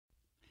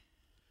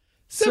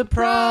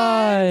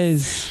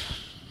Surprise!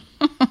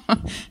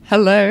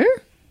 Hello.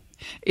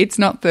 It's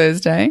not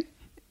Thursday.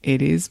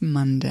 It is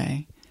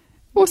Monday.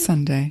 Or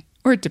Sunday.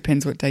 Or it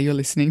depends what day you're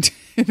listening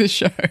to the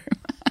show.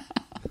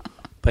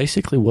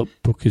 Basically what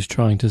Brooke is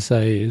trying to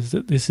say is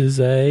that this is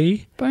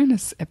a...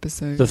 bonus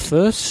episode. the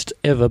first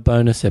ever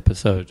bonus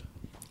episode.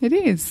 It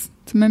is.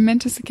 It's a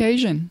momentous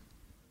occasion.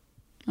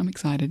 I'm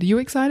excited. Are you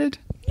excited?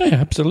 Yeah,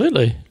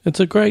 absolutely. It's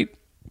a great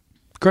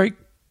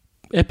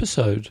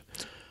episode.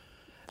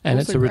 And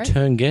Also it's a great.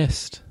 return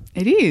guest.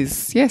 It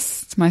is.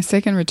 Yes. It's my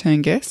second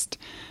return guest,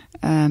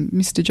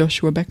 Mr.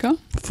 Joshua Becker.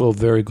 For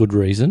very good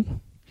reason.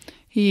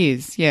 He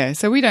is, yeah.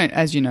 So we don't,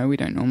 as you know, we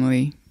don't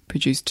normally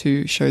produce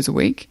 2 shows a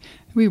week.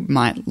 We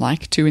might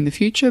like to in the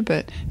future,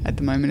 but at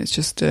the moment it's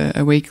just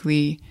a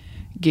weekly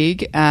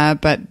gig.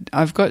 But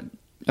I've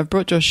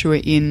brought Joshua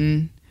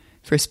in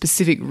for a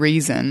specific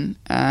reason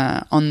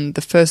on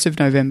the 1st of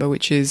November,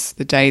 which is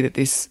the day that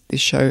this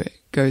show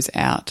goes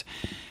out.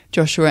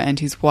 Joshua and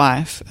his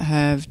wife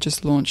have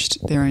just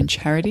launched their own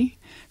charity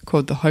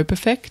called The Hope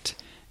Effect,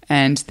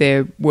 and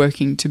they're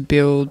working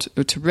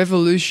to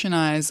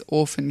revolutionise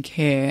orphan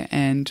care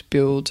and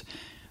build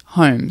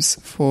homes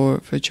for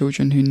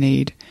children who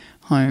need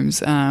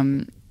homes.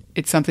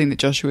 It's something that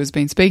Joshua has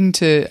been speaking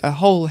to a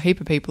whole heap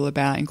of people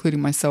about,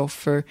 including myself,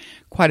 for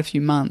quite a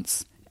few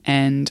months.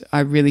 And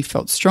I really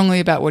felt strongly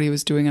about what he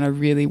was doing, and I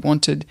really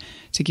wanted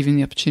to give him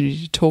the opportunity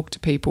to talk to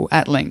people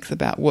at length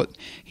about what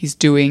he's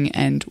doing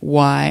and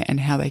why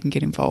and how they can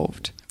get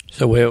involved.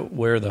 So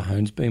where are the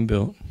homes being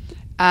built?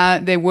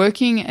 They're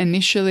working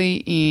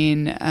initially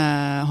in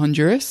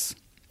Honduras,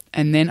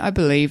 and then I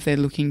believe they're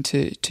looking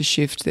to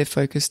shift their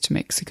focus to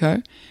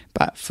Mexico.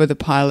 But for the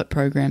pilot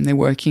program, they're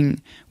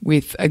working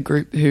with a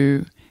group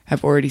who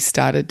have already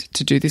started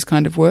to do this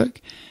kind of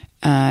work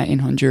in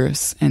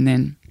Honduras, and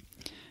then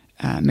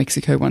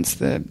Mexico once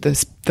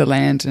the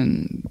land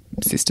and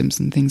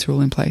systems and things are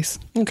all in place.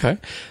 Okay.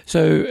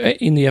 So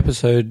in the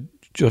episode,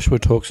 Joshua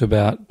talks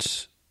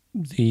about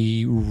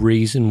the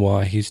reason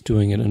why he's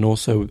doing it and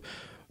also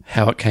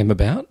how it came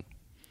about.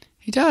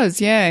 He does,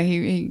 yeah.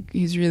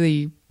 He's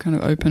really kind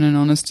of open and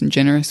honest and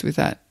generous with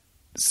that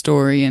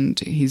story and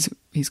his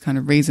kind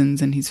of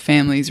reasons and his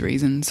family's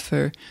reasons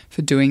for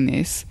doing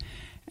this.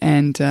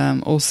 And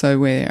also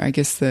where I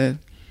guess the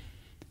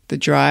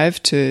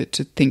drive to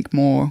think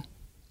more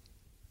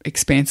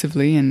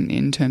expansively and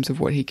in terms of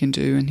what he can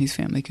do and his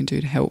family can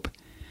do to help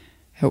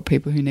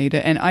people who need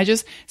it. And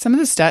some of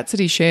the stats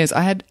that he shares,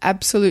 I had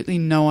absolutely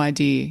no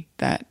idea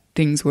that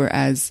things were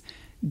as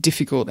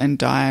difficult and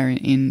dire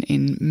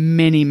in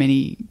many,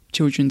 many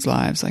children's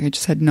lives. Like I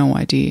just had no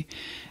idea.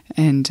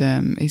 And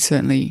he's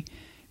certainly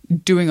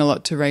doing a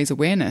lot to raise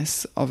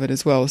awareness of it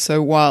as well.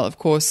 So while, of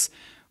course,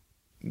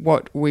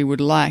 what we would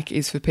like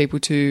is for people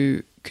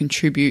to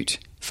contribute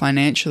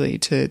financially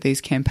to these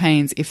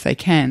campaigns if they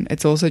can,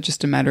 it's also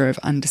just a matter of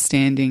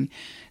understanding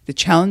the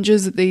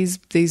challenges that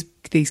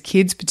these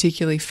kids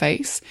particularly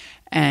face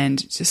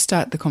and just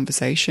start the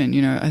conversation.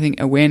 You know, I think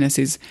awareness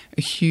is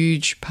a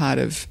huge part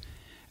of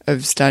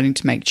starting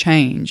to make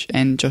change,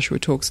 and Joshua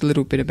talks a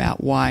little bit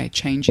about why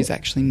change is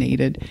actually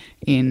needed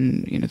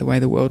in, you know, the way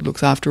the world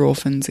looks after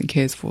orphans and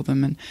cares for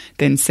them and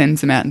then sends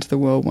them out into the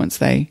world once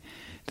they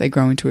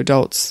grow into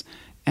adults.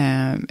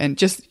 And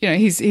just, you know,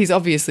 he's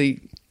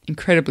obviously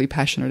incredibly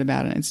passionate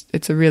about it.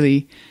 It's a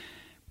really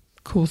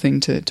cool thing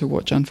to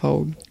watch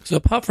unfold. So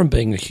apart from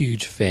being a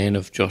huge fan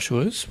of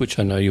Joshua's, which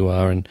I know you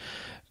are,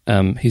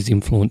 and he's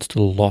influenced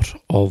a lot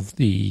of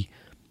the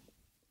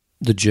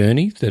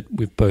journey that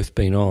we've both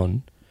been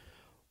on,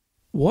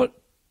 why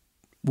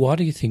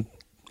do you think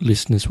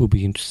listeners will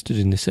be interested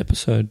in this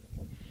episode?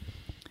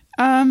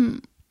 Well,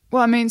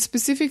 I mean,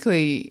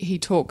 specifically, he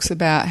talks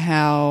about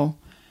how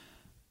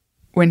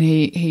when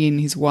he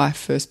and his wife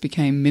first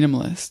became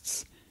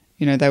minimalists,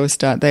 you know, they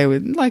were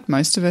like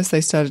most of us,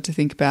 they started to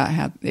think about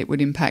how it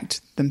would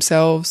impact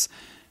themselves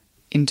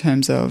in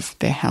terms of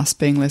their house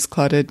being less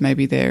cluttered,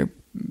 maybe their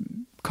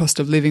cost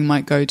of living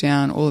might go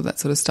down, all of that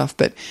sort of stuff.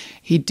 But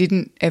he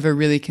didn't ever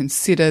really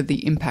consider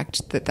the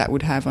impact that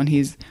would have on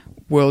his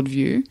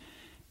worldview.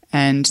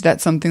 And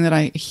that's something that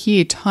I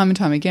hear time and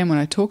time again when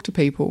I talk to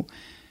people,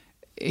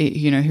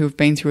 you know, who have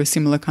been through a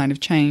similar kind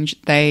of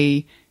change.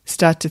 They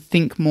start to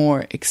think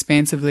more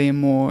expansively and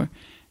more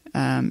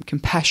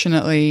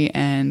compassionately,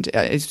 and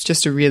it's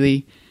just a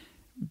really,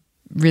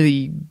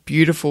 really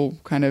beautiful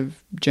kind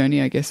of journey,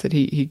 I guess, that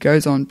he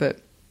goes on. But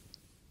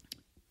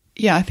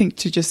yeah, I think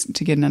to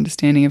get an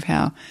understanding of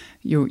how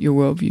your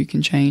worldview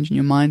can change and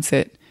your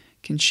mindset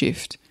can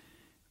shift,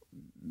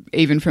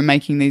 even from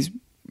making these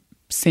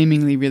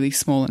seemingly really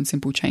small and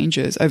simple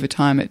changes over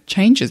time, it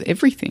changes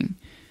everything.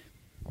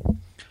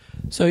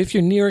 So if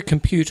you're near a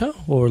computer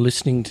or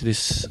listening to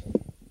this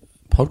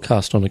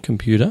podcast on a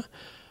computer,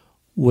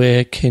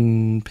 where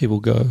can people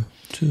go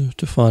to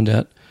find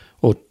out,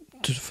 or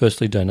to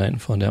firstly donate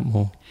and find out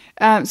more?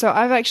 So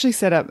I've actually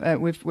set up,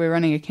 we're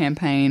running a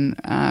campaign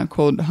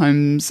called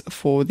Homes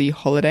for the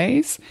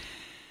Holidays.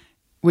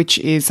 which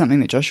is something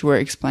that Joshua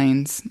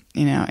explains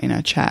in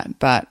our chat.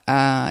 But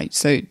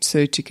so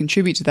to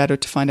contribute to that or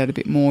to find out a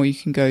bit more, you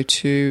can go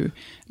to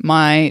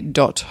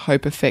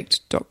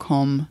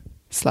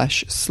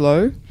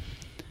my.hopeeffect.com/slow.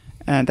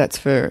 That's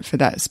for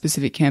that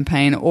specific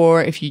campaign.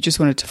 Or if you just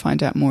wanted to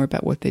find out more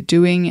about what they're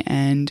doing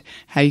and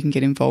how you can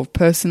get involved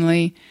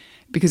personally,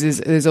 because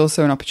there's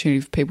also an opportunity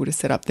for people to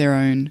set up their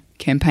own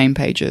campaign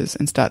pages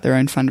and start their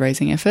own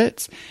fundraising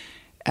efforts.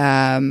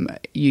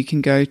 You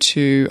can go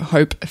to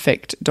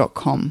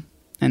hopeeffect.com,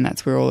 and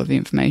that's where all of the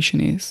information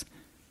is.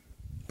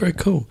 Very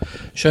cool.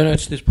 Show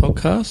notes to this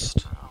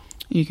podcast.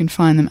 You can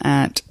find them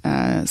at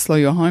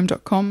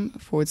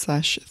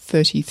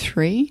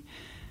slowyourhome.com/33.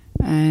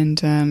 And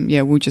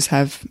we'll just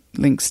have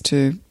links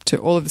to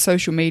all of the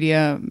social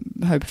media,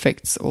 Hope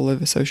Effects all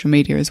over social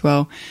media as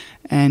well,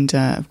 and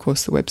of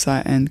course the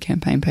website and the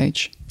campaign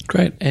page.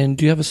 Great. And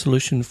do you have a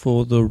solution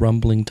for the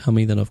rumbling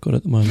tummy that I've got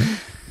at the moment?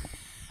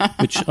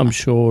 Which I'm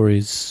sure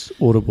is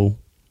audible.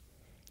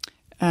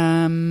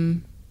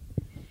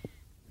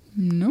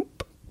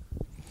 Nope.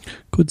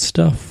 Good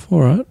stuff.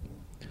 All right.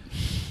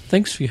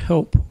 Thanks for your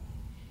help.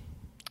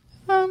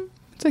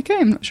 It's okay.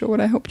 I'm not sure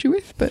what I helped you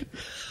with, but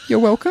you're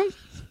welcome.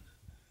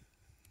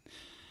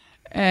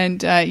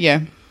 And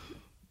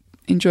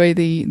enjoy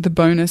the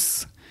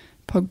bonus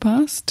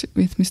podcast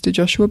with Mr.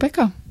 Joshua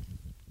Becker.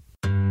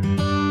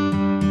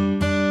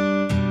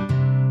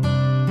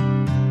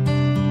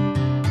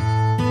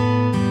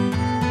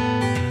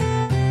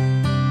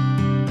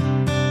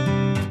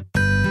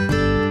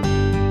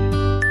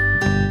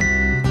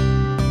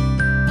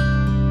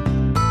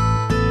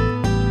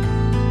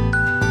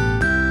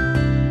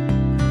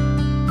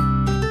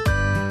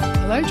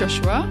 Hello,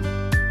 Joshua.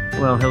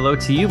 Well, hello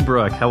to you,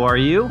 Brooke. How are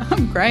you?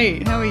 I'm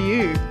great. How are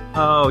you?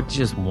 Oh,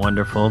 just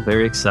wonderful.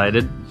 Very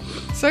excited.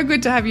 So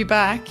good to have you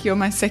back. You're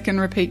my second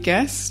repeat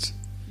guest.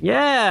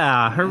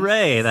 Yeah,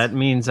 hooray. That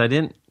means I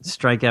didn't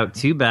strike out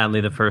too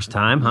badly the first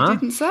time, huh? You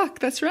didn't suck.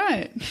 That's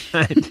right.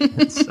 I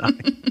didn't suck.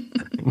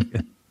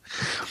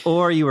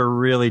 Or you were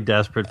really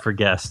desperate for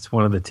guests,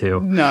 one of the two.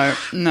 No,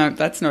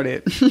 that's not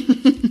it.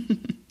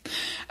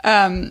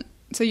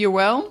 So you're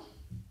well?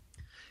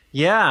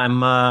 Yeah,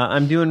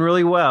 I'm doing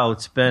really well.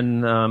 It's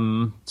been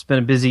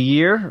a busy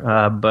year,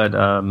 but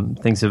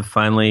things have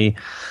finally,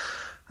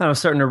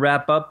 starting to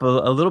wrap up a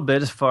little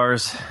bit as far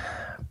as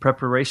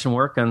preparation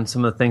work on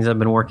some of the things I've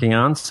been working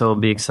on. So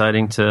it'll be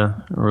exciting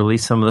to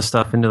release some of the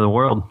stuff into the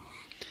world.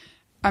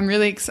 I'm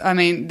really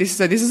this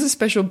is a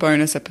special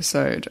bonus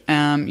episode.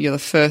 You're the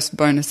first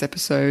bonus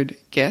episode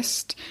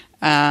guest,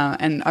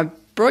 and I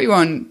brought you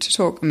on to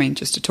talk.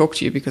 Just to talk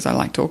to you because I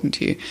like talking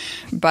to you,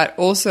 but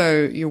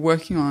also you're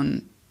working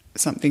on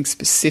something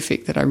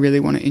specific that I really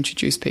want to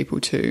introduce people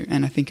to,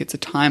 and I think it's a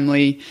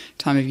timely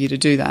time of year to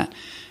do that.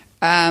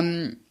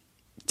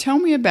 Tell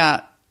me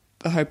about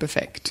the Hope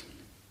Effect.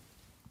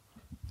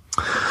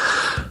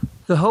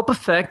 The Hope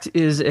Effect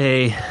is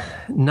a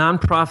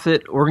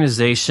nonprofit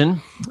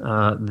organization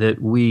that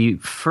we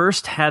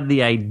first had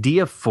the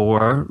idea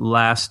for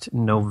last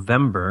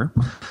November,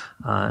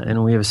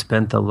 and we have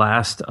spent the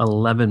last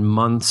 11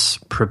 months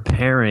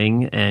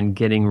preparing and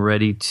getting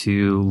ready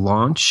to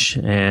launch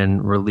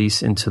and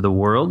release into the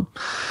world.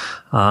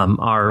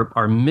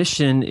 Our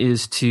mission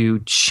is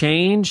to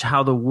change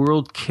how the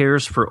world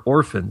cares for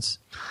orphans.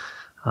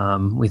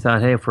 We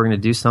thought, hey, if we're going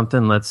to do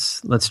something,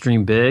 let's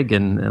dream big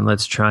and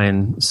let's try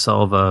and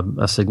solve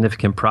a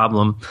significant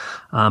problem.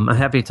 I'm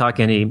happy to talk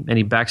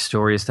any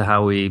backstory as to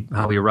how we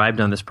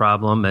arrived on this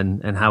problem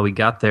and how we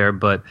got there.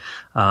 But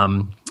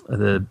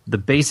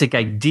the basic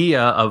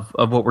idea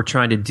of what we're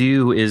trying to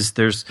do is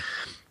there's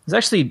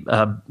actually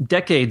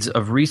decades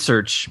of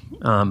research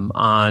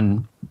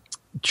on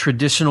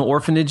traditional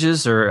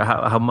orphanages, or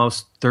how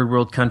most third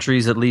world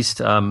countries at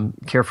least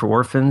care for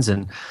orphans,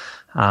 and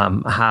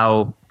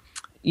how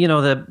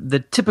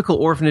the typical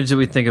orphanage that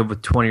we think of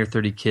with 20 or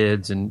 30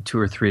 kids and 2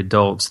 or 3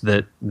 adults,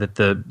 that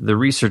the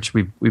research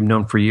we've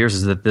known for years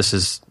is that this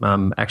is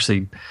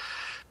actually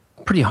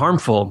pretty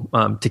harmful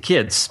to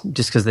kids,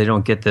 just because they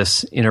don't get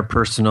this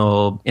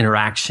interpersonal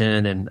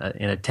interaction and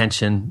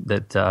attention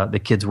that the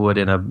kids would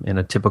in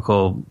a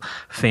typical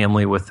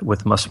family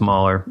with much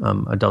smaller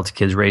adult to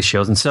kids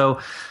ratios. And so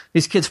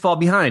these kids fall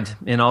behind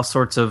in all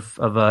sorts of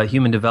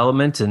human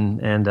development,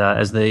 and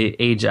as they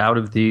age out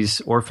of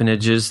these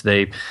orphanages,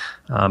 the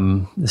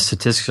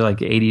statistics are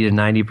like 80 to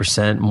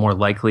 90% more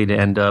likely to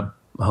end up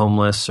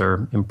homeless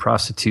or in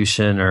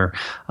prostitution or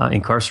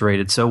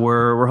incarcerated. So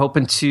we're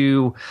hoping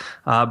to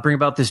bring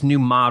about this new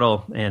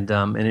model and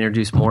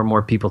introduce more and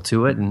more people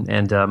to it,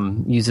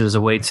 and use it as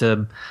a way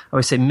to, I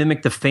would say,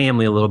 mimic the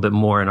family a little bit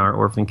more in our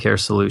orphan care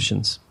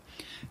solutions.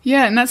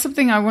 Yeah, and that's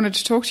something I wanted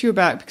to talk to you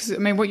about, because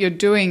what you're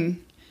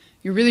doing,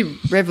 you're really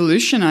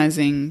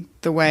revolutionizing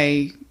the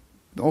way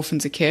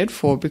orphans are cared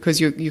for, because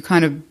you're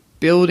kind of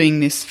building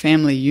this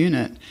family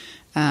unit.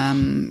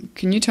 Can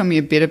you tell me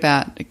a bit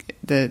about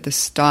the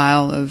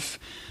style of,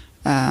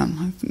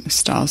 I think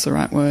style's the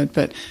right word,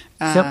 but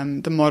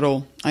the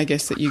model, I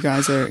guess, that you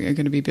guys are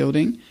going to be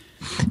building?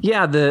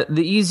 Yeah,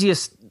 the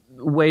easiest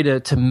way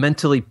to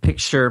mentally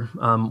picture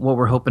what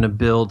we're hoping to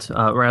build,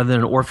 rather than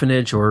an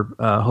orphanage or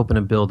hoping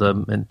to build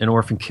an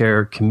orphan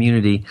care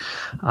community,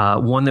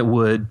 one that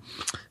would,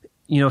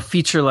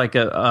 feature like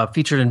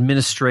feature an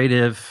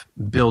administrative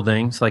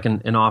building, it's like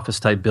an office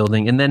type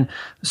building, and then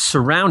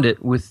surround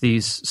it with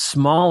these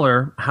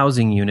smaller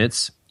housing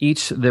units,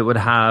 each that would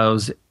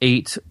house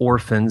 8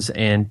 orphans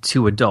and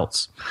 2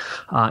 adults.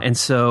 And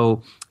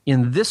so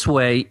in this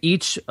way,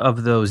 each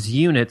of those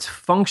units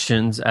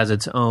functions as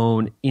its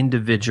own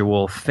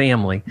individual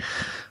family.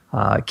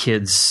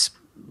 Kids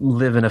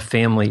live in a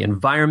family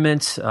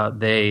environment.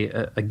 They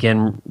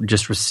again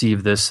just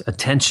receive this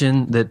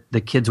attention that the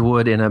kids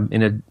would in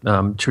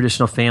a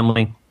traditional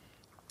family.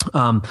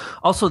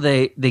 Also,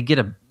 they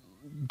get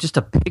just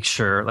a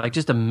picture, like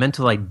just a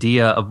mental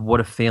idea of what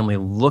a family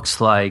looks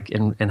like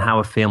and how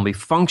a family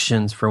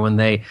functions for when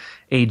they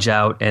age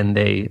out and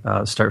they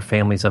start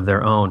families of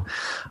their own.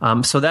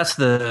 So that's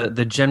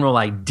the general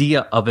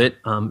idea of it.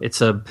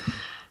 It's a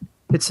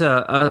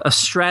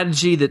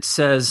strategy that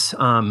says,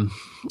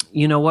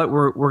 you know what,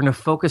 we're going to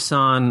focus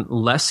on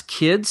less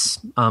kids,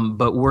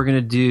 but we're going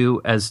to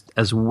do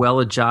as well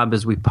a job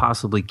as we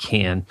possibly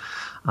can,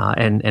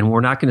 and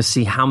we're not going to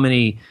see how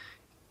many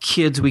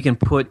kids we can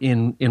put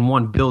in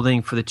one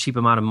building for the cheap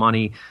amount of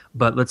money.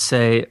 But let's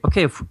say,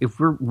 okay, if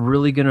we're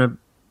really going to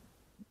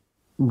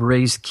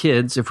raise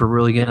kids, if we're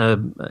really going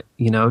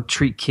to,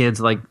 treat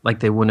kids like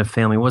they wouldn't a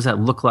family, what does that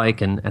look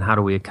like, and how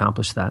do we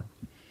accomplish that?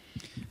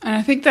 And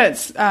I think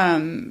that's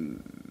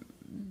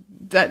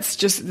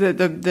just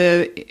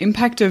the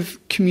impact of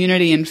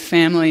community and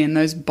family and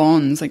those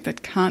bonds, like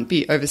that can't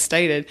be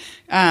overstated.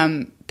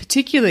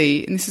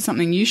 Particularly, and this is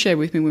something you shared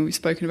with me when we've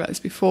spoken about this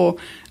before,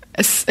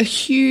 a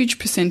huge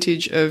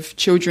percentage of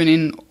children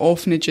in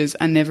orphanages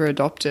are never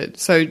adopted.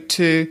 So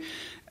to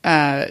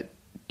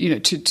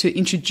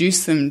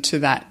introduce them to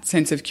that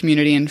sense of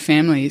community and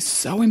family is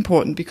so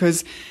important,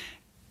 because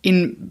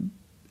in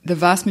the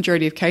vast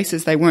majority of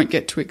cases, they won't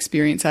get to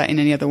experience that in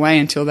any other way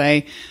until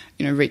they,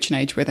 reach an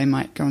age where they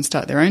might go and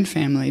start their own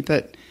family.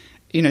 But,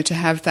 to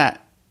have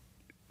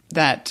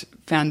that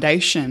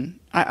foundation,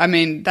 I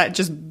mean, that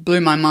just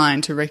blew my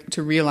mind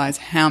to realize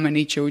how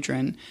many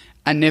children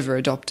are never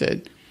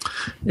adopted.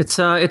 It's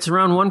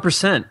around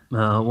 1%,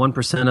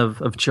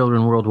 1% of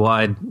children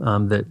worldwide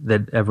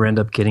that ever end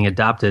up getting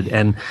adopted,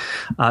 and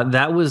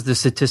that was the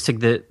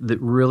statistic that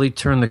really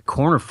turned the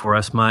corner for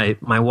us. My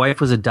wife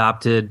was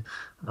adopted,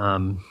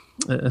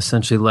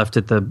 essentially left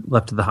at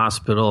the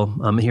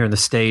hospital here in the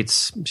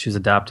States. She was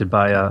adopted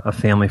by a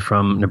family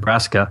from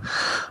Nebraska,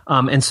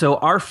 and so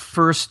our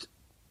first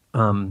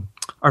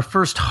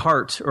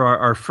heart, or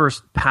our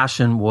first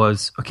passion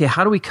was, okay,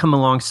 how do we come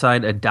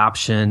alongside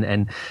adoption,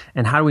 and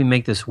how do we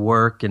make this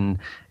work, and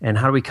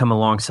how do we come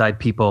alongside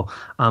people?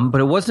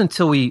 But it wasn't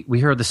until we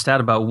heard the stat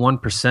about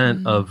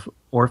 1% of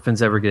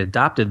orphans ever get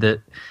adopted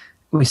that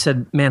we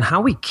said, man,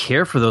 how we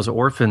care for those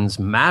orphans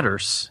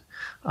matters.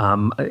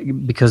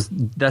 Because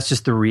that's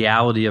just the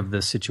reality of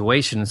the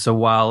situation. So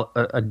while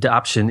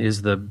adoption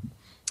is the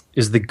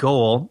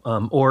goal,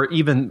 or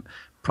even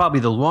probably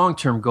the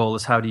long-term goal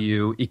is how do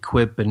you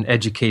equip and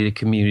educate a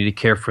community to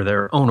care for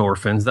their own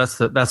orphans. That's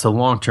a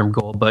long-term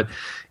goal. But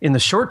in the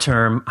short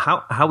term,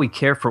 how we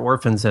care for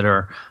orphans that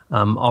are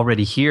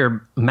already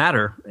here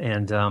matter.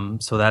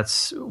 And so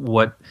that's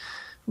what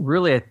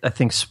really, I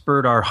think,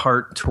 spurred our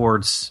heart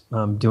towards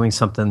doing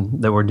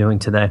something that we're doing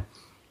today.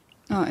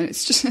 Oh, and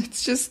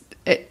it's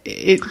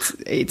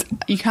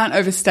you can't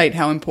overstate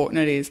how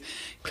important it is.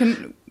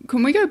 Can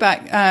we go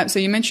back? So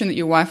you mentioned that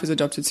your wife was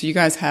adopted. So you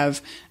guys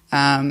have,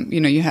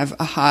 you have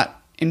a heart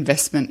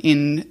investment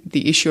in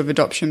the issue of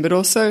adoption, but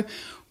also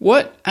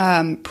what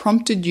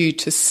prompted you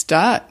to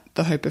start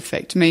the Hope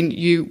Effect? I mean,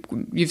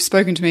 you've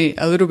spoken to me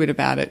a little bit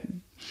about it.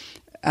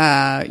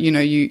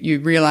 You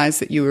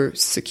realized that you were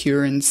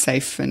secure and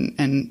safe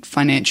and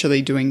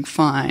financially doing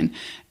fine,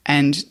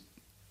 and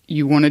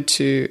you wanted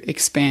to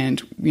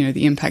expand,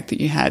 the impact that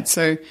you had.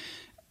 So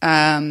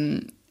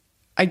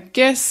I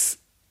guess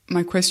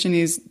my question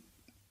is,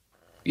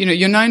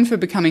 you're known for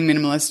becoming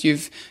minimalist.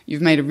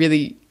 You've made a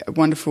really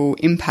wonderful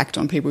impact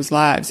on people's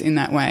lives in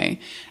that way.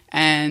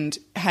 And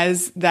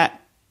has that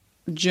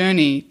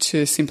journey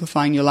to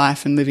simplifying your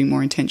life and living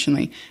more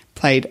intentionally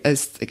played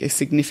as a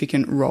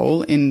significant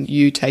role in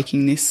you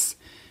taking this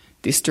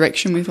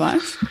direction with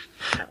life?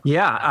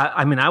 Yeah,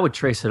 I mean, I would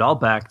track it all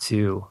back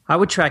to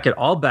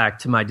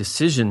my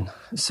decision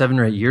 7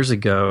 or 8 years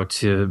ago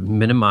to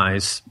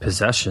minimize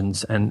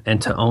possessions and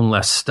to own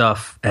less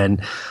stuff, and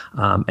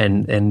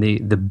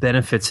the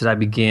benefits that I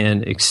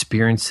began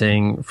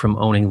experiencing from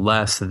owning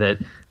less that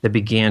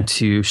began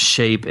to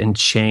shape and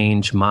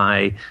change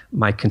my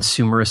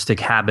consumeristic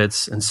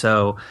habits. And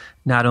so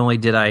not only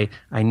did I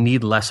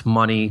need less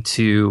money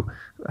to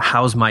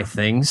house my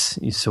things,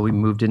 so we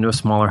moved into a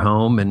smaller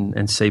home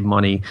and saved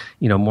money,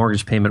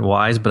 mortgage payment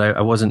wise, but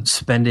I wasn't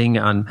spending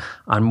on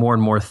more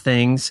and more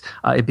things.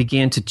 It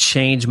began to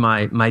change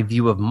my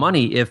view of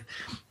money.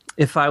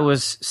 If I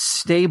was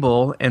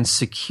stable and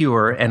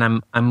secure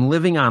and I'm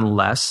living on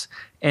less,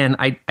 and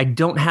I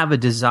don't have a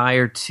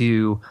desire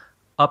to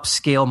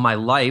upscale my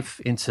life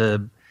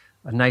into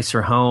a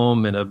nicer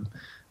home and a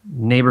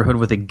neighborhood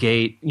with a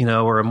gate,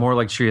 or a more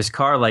luxurious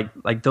car,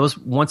 like those,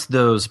 once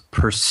those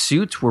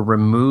pursuits were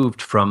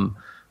removed from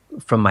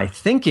my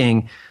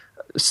thinking,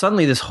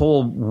 suddenly this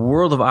whole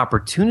world of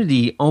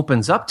opportunity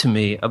opens up to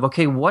me of,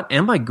 okay, what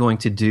am I going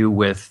to do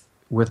with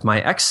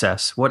my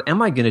excess? What am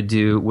I going to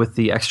do with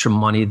the extra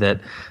money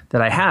that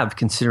I have,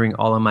 considering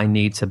all of my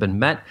needs have been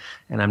met,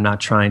 and I'm not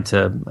trying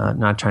to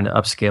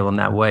upscale in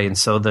that way? And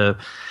so the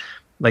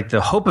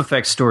Hope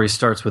Effect story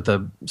starts with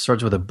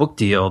a book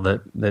deal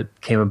that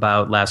came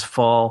about last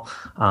fall.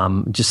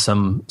 Just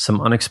some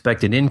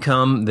unexpected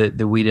income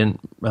that we didn't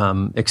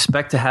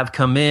expect to have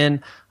come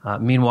in.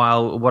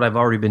 Meanwhile, what I've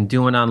already been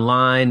doing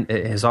online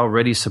has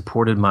already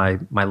supported my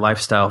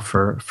lifestyle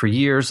for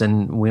years,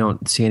 and we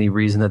don't see any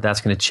reason that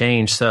that's going to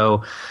change.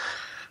 So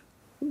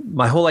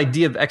my whole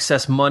idea of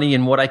excess money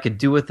and what I could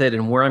do with it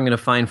and where I'm going to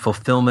find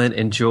fulfillment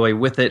and joy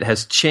with it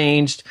has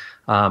changed.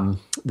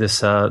 This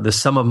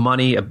sum of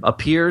money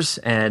appears,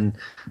 and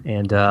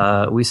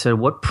we said,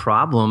 what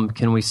problem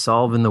can we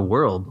solve in the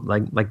world?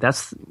 Like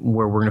that's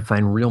where we're going to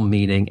find real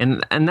meaning,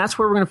 and that's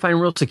where we're going to find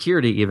real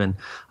security. Even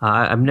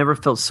I've never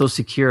felt so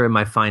secure in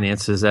my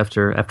finances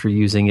after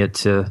using it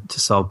to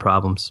solve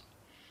problems.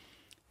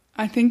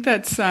 I think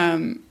that's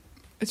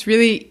it's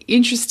really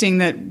interesting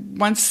that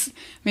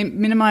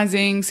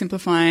minimizing,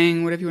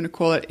 simplifying, whatever you want to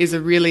call it, is a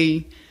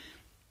really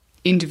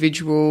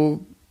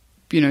individual,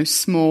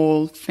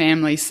 small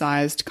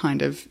family-sized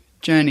kind of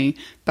journey.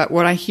 But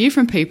what I hear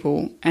from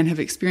people and have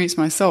experienced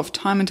myself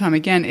time and time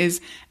again is,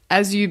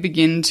 as you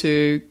begin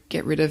to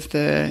get rid of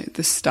the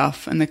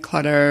stuff and the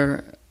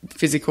clutter,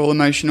 physical,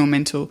 emotional,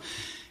 mental,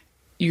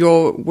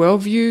 your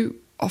worldview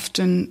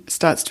often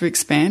starts to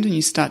expand, and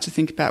you start to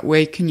think about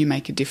where can you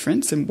make a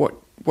difference and what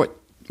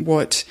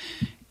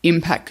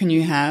impact can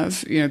you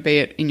have, be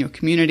it in your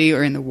community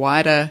or in the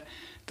wider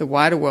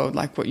world,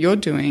 like what you're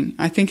doing.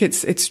 I think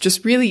it's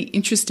just really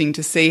interesting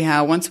to see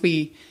how once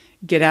we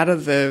get out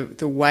of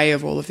the way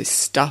of all of this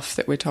stuff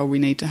that we're told we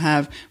need to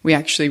have, we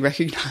actually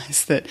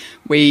recognize that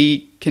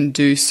we can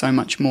do so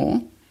much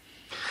more.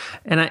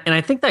 And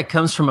I think that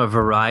comes from a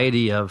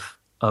variety of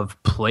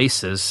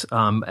places.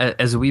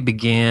 As we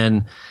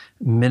began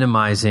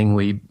minimizing,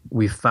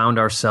 we found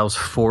ourselves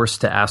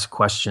forced to ask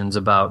questions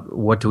about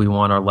what do we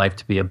want our life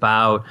to be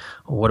about,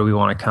 what do we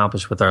want to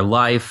accomplish with our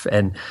life,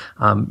 and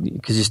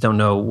because you just don't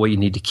know what you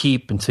need to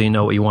keep until you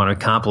know what you want to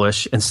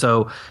accomplish. And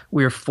so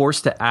we were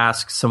forced to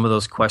ask some of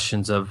those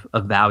questions of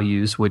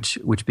values, which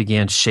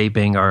began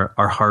shaping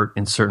our heart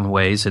in certain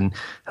ways and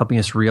helping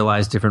us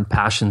realize different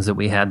passions that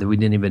we had that we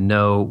didn't even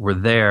know were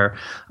there.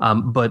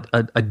 But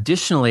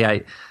additionally,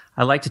 I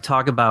like to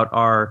talk about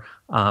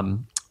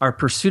our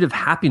pursuit of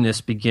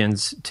happiness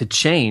begins to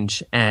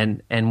change,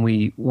 and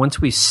once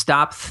we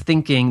stop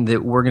thinking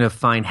that we're going to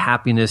find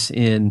happiness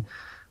in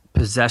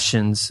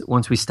possessions,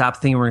 once we stop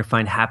thinking we're going to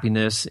find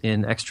happiness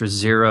in extra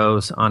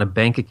zeros on a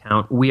bank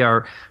account, we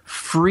are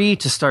free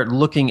to start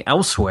looking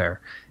elsewhere.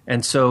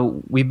 And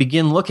so we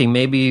begin looking.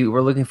 Maybe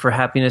we're looking for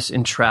happiness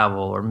in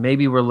travel, or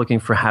maybe we're looking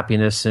for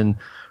happiness in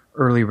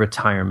early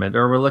retirement,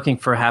 or we're looking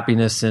for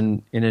happiness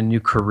in a new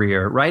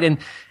career, right?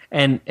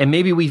 And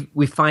maybe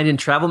we find in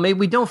travel, maybe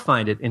we don't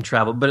find it in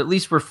travel, but at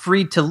least we're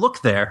free to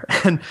look there.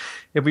 And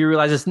if we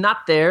realize it's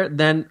not there,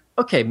 then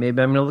okay,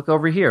 maybe I'm going to look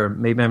over here,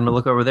 maybe I'm going to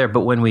look over there.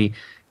 But when we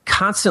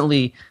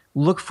constantly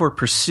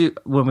pursue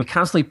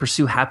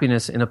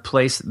happiness in a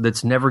place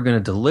that's never going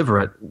to deliver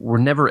it, we're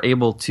never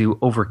able to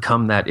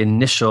overcome that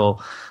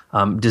initial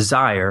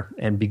desire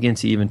and begin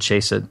to even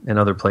chase it in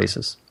other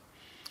places.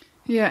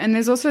 Yeah, and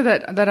there's also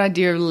that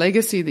idea of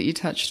legacy that you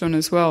touched on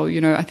as well.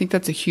 I think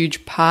that's a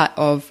huge part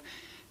of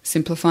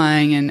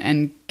simplifying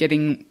and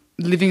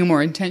living a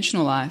more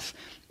intentional life,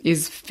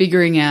 is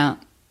figuring out,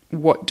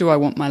 what do I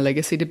want my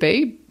legacy to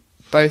be?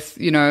 Both,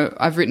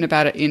 I've written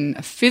about it in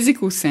a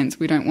physical sense.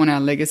 We don't want our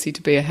legacy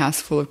to be a house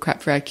full of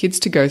crap for our kids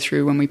to go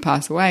through when we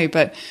pass away.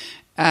 But,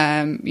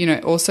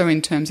 also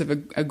in terms of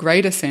a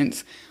greater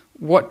sense,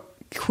 what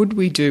could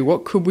we do?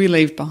 What could we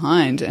leave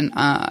behind? And,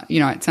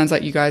 it sounds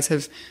like you guys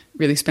have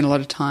really spent a lot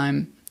of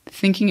time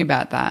thinking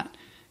about that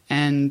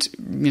and,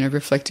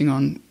 reflecting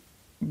on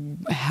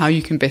how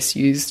you can best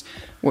use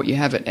what you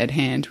have at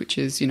hand, which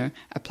is,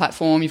 a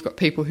platform. You've got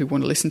people who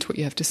want to listen to what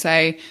you have to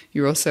say.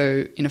 You're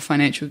also in a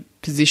financial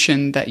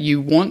position that you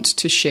want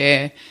to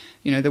share,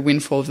 the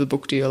windfall of the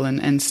book deal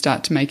and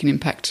start to make an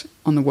impact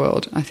on the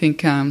world. I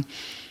think,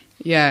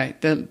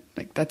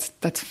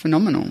 that's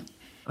phenomenal.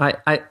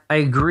 I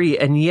agree.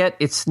 And yet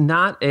it's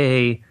not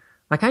I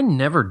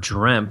never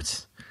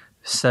dreamt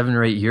 7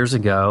 or 8 years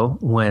ago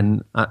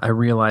when I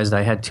realized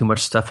I had too much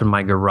stuff in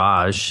my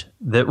garage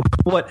that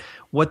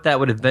what that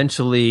would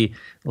eventually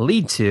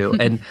lead to.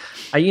 And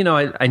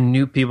I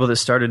knew people that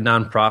started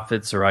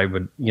nonprofits, or I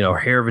would,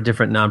 hear of a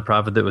different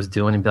nonprofit that was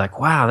doing and be like,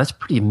 wow, that's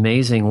pretty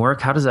amazing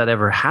work. How does that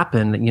ever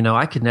happen?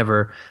 I could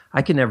never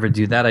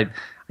do that. I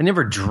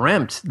never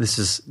dreamt this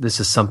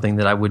is something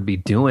that I would be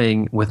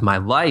doing with my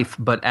life.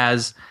 But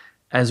as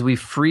we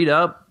freed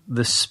up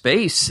the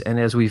space and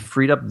as we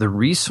freed up the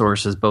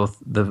resources, both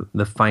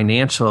the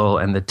financial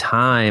and the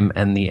time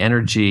and the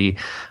energy,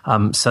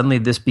 suddenly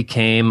this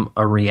became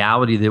a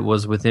reality that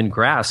was within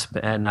grasp.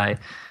 And I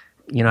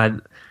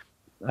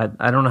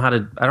don't know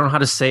how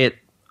to say it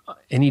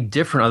any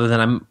different other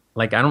than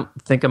I don't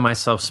think of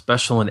myself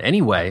special in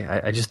any way.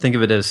 I just think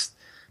of it as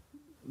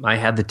I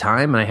had the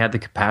time and I had the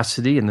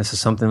capacity, and this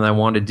is something that I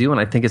want to do. And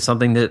I think it's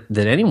something that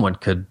anyone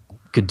could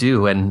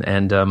do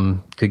and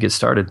could get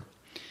started.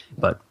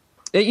 But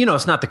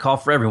it's not the call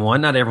for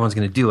everyone. Not everyone's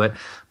going to do it,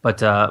 but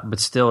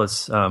still,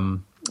 it's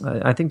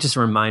I think just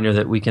a reminder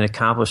that we can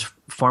accomplish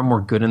far more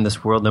good in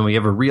this world than we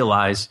ever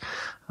realize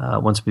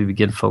once we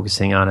begin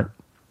focusing on it.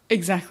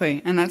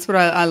 Exactly, and that's what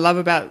I love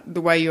about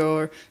the way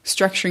you're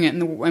structuring it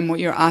and what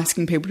you're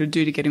asking people to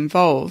do to get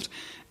involved.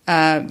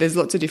 There's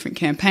lots of different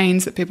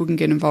campaigns that people can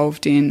get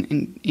involved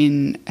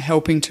in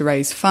helping to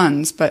raise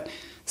funds, but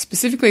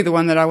specifically the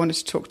one that I wanted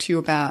to talk to you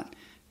about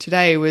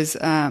today was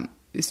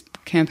this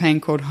campaign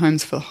called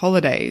Homes for the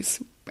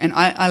Holidays. And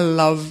I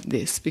love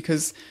this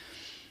because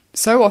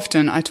so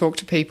often I talk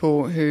to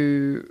people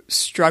who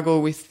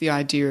struggle with the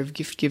idea of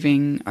gift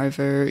giving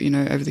over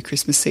the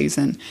Christmas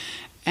season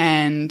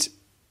and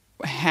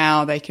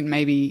how they can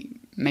maybe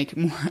make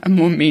a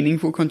more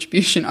meaningful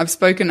contribution.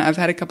 I've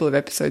had a couple of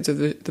episodes of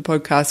the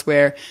podcast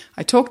where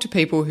I talk to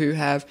people who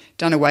have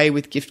done away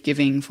with gift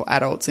giving for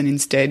adults and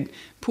instead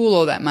pool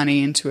all that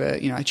money into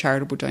a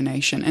charitable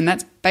donation. And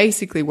that's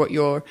basically what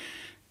you're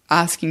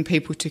asking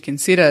people to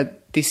consider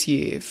this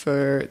year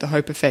for the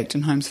Hope Effect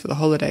and Homes for the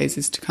Holidays,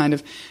 is to kind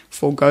of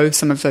forego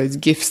some of those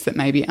gifts that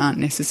maybe aren't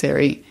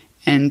necessary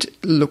and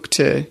look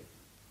to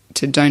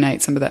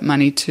donate some of that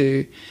money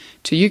to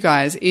you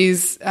guys.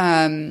 Is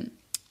that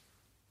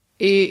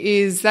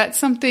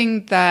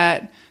something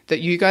that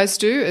you guys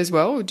do as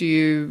well? Do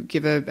you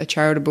give a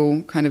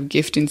charitable kind of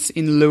gift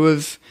in lieu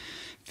of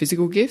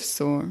physical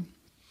gifts, or?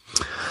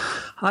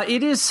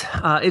 It is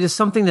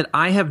something that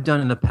I have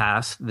done in the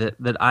past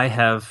that I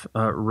have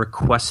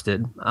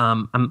requested.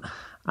 I'm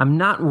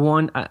not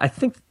one. I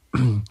think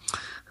I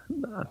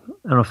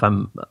don't know if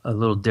I'm a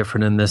little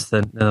different in this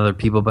than other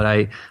people, but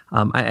I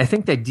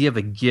think the idea of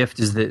a gift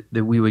is that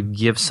we would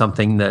give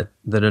something that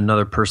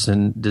another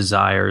person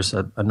desires,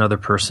 another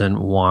person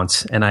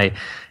wants, and I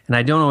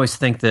don't always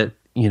think that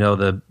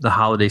the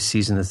holiday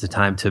season is the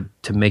time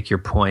to make your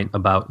point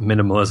about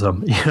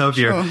minimalism.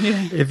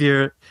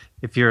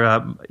 If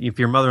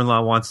your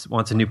mother-in-law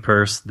wants a new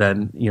purse,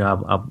 then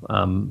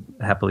I'll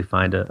happily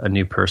find a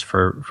new purse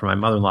for my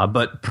mother-in-law.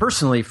 But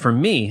personally, for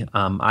me,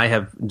 I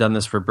have done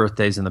this for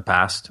birthdays in the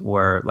past,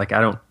 where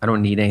I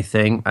don't need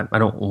anything, I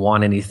don't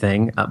want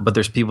anything, but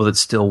there's people that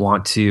still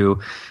want to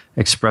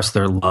express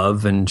their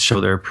love and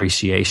show their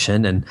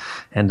appreciation.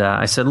 And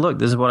I said, look,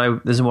 this is what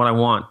I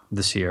want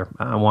this year.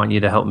 I want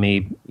you to help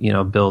me,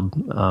 build,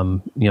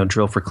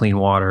 drill for clean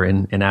water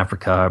in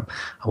Africa.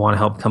 I want to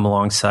help come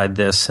alongside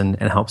this and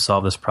help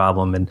solve this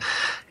problem. And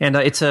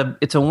it's a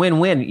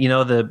win-win. You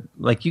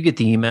get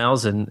the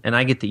emails and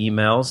I get the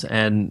emails,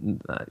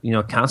 and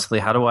constantly,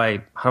 how do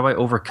I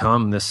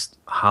overcome this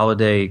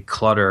holiday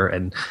clutter,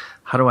 and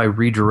how do I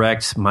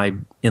redirect my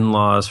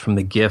in-laws from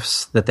the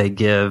gifts that they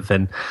give?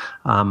 And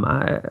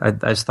I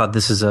just thought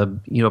this is a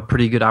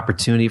pretty good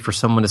opportunity for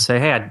someone to say,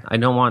 hey, I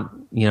don't want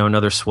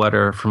another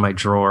sweater for my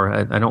drawer.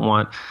 I don't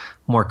want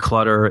more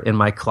clutter in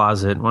my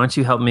closet. Why don't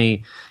you help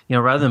me?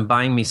 Rather than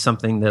buying me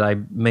something that I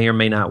may or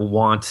may not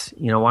want,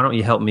 why don't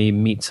you help me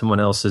meet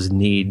someone else's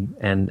need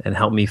and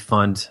help me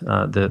fund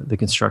the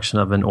construction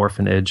of an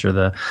orphanage, or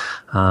the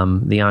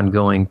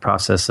ongoing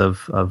process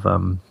of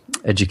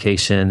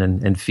education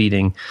and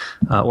feeding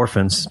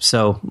orphans.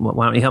 So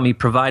why don't you help me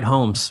provide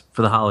homes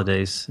for the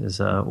holidays, is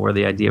where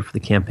the idea for the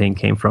campaign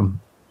came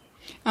from.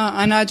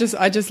 And I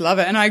just love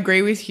it, and I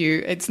agree with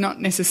you. It's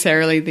not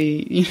necessarily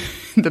the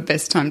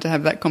best time to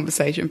have that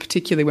conversation,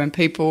 particularly when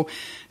people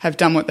have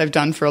done what they've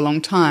done for a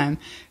long time.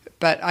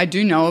 But I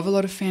do know of a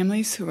lot of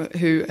families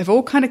who have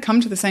all kind of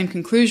come to the same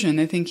conclusion.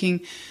 They're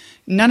thinking,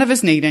 none of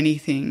us need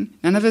anything,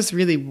 none of us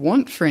really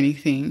want for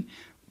anything,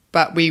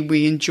 but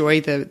we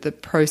enjoy the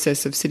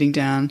process of sitting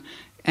down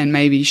and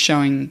maybe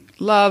showing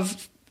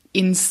love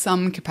in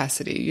some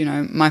capacity.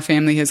 My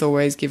family has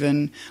always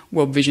given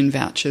World Vision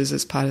vouchers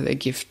as part of their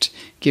gift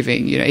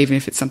giving, even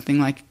if it's something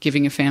like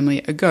giving a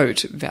family a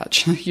goat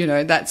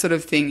voucher, that sort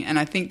of thing. And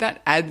I think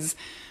that adds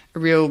a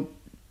real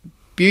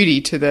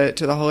beauty to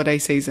the holiday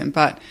season.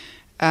 But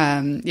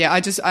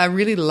I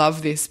really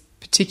love this,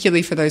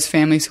 particularly for those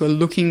families who are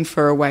looking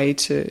for a way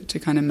to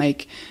kind of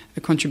make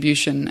a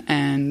contribution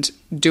and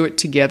do it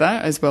together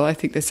as well. I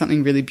think there's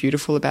something really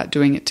beautiful about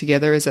doing it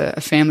together as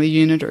a family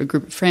unit or a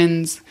group of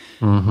friends.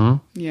 Mm-hmm.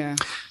 Yeah.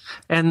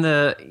 And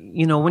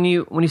when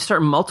you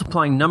start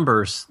multiplying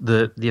numbers,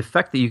 the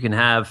effect that you can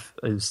have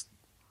is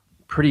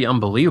pretty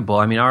unbelievable.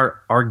 I mean,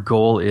 our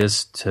goal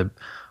is to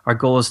our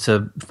goal is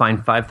to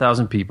find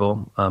 5,000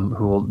 people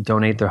who will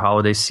donate their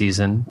holiday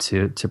season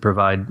to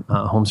provide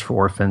homes for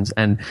orphans.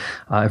 And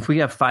if we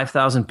have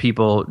 5,000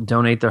 people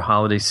donate their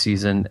holiday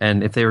season,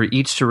 and if they were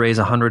each to raise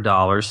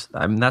 $100,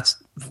 I mean,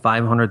 that's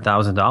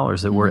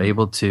 $500,000 that we're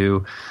able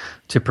to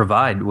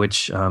provide,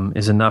 which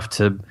is enough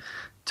to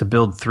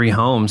build 3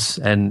 homes,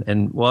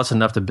 and well, it's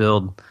enough to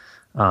build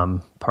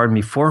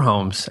 4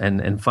 homes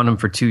and fund them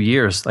for 2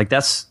 years. Like,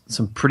 that's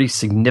some pretty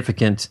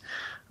significant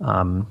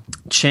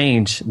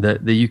change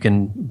that you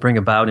can bring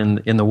about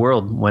in the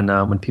world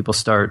when people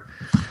start.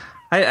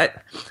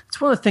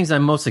 It's one of the things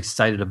I'm most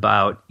excited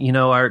about. You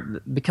know, our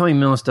Becoming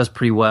Minimalist does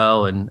pretty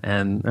well,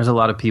 and there's a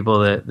lot of people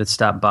that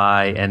stop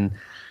by, and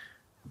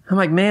I'm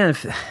like, man,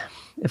 if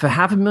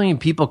 500,000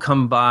 people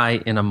come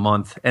by in a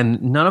month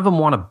and none of them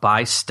want to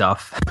buy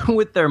stuff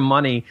with their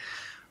money,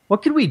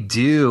 what could we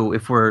do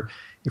if we're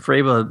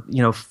able to,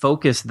 you know,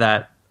 focus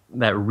that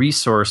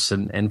resource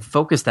and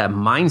focus that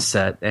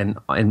mindset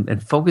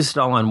and focus it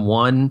all on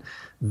one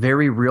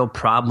very real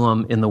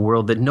problem in the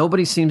world that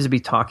nobody seems to be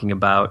talking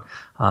about?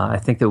 I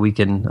think that we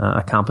can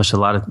accomplish a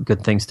lot of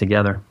good things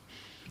together.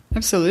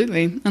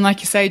 Absolutely. And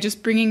like you say,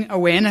 just bringing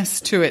awareness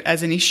to it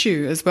as an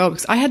issue as well,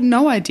 because I had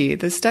no idea.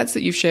 The stats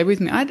that you've shared with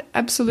me, I had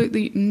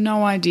absolutely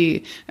no idea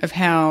of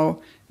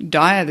how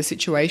dire the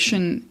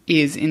situation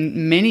is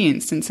in many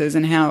instances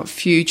and how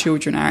few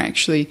children are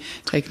actually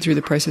taken through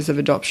the process of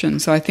adoption.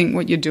 So I think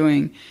what you're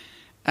doing,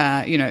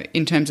 you know,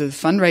 in terms of the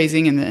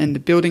fundraising and the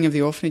building of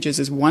the orphanages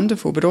is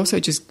wonderful, but also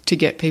just to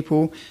get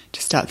people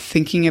to start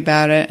thinking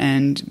about it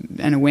and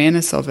an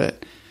awareness of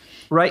it.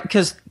 Right,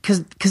 because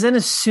then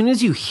as soon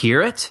as you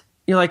hear it,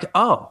 you're like,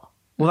 oh,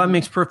 well, that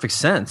makes perfect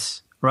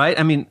sense, right?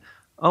 I mean,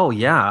 oh,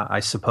 yeah, I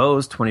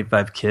suppose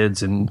 25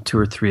 kids and 2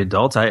 or 3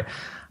 adults. I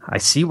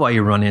see why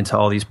you run into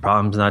all these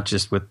problems, not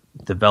just with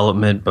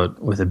development,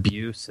 but with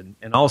abuse and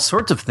all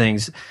sorts of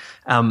things.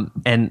 And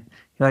you're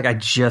like, I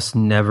just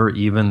never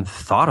even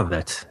thought of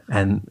it.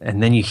 And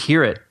then you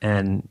hear it,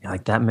 and you're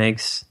like, that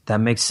makes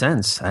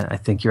sense. I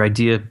think your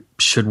idea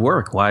should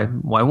work. Why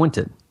wouldn't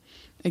it?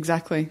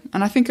 Exactly.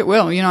 And I think it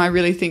will. You know, I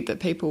really think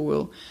that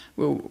people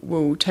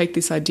will take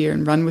this idea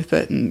and run with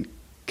it and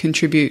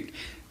contribute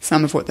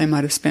some of what they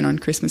might have spent on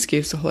Christmas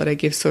gifts or holiday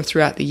gifts or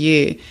throughout the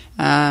year.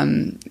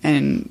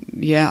 And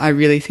yeah, I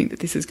really think that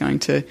this is going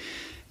to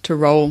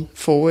roll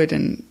forward,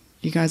 and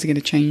you guys are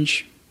going to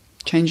change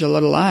a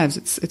lot of lives.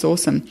 It's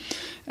awesome.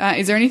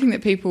 Is there anything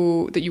that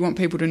you want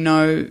people to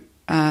know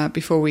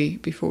before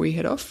we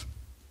head off?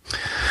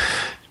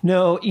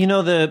 No, you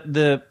know,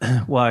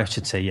 well, I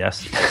should say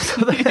yes.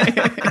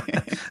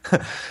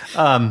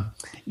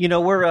 You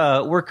know,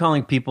 we're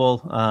calling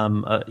people,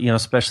 you know,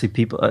 especially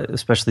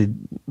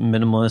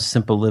minimalist,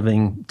 simple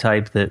living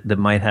type that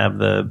might have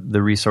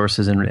the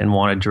resources and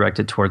want to direct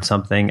it towards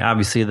something.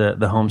 Obviously,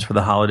 the Homes for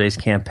the Holidays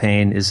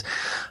campaign is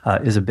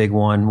a big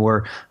one.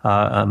 We're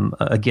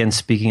again,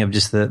 speaking of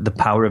just the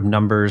power of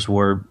numbers,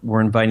 we're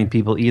inviting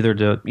people either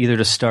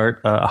to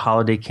start a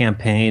holiday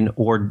campaign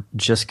or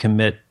just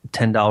commit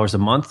 $10 a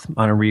month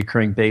on a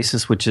recurring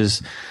basis, which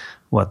is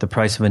the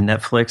price of a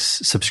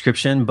Netflix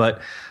subscription.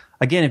 But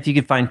again, if you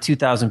could find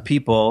 2,000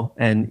 people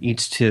and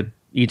each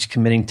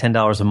committing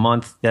 $10 a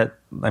month, that's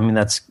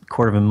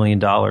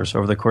 $250,000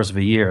 over the course of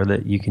a year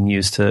that you can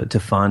use to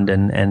fund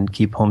and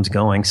keep homes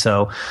going.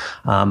 So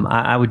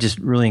I would just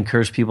really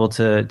encourage people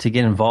to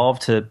get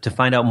involved, to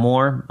find out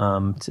more,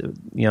 to,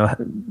 you know,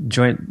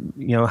 join,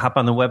 you know, hop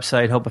on the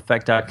website,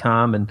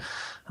 hopeeffect.com, and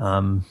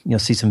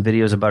see some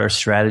videos about our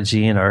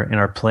strategy and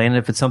our plan. And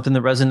if it's something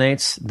that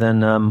resonates,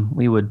 then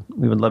we would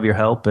love your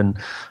help and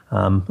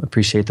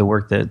appreciate the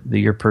work that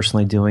you're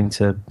personally doing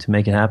to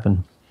make it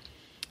happen.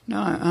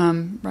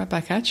 No, right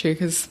back at you,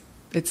 because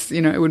it's,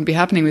 you know, it wouldn't be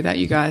happening without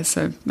you guys.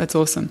 So that's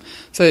awesome.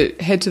 So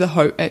head to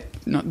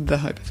not the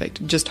Hope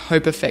Effect, just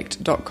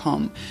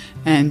hopeeffect.com,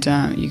 and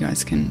you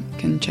guys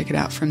can check it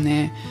out from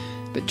there.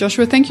 But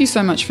Joshua, thank you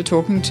so much for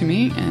talking to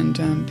me and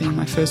being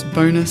my first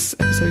bonus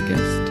episode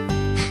guest.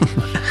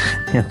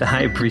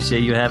 I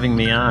appreciate you having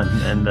me on,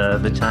 and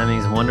the timing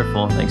is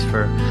wonderful. Thanks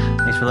for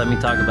letting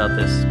me talk about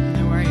this.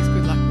 No worries.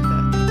 Good luck with that.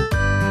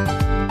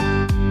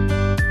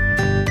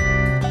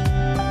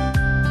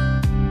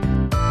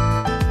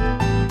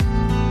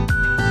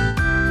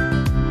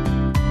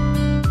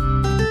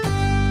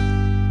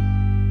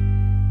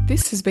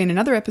 This has been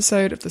another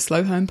episode of the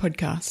Slow Home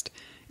Podcast.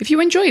 If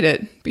you enjoyed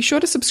it, be sure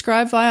to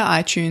subscribe via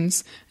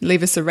iTunes and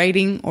leave us a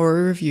rating or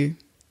a review.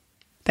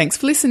 Thanks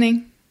for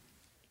listening.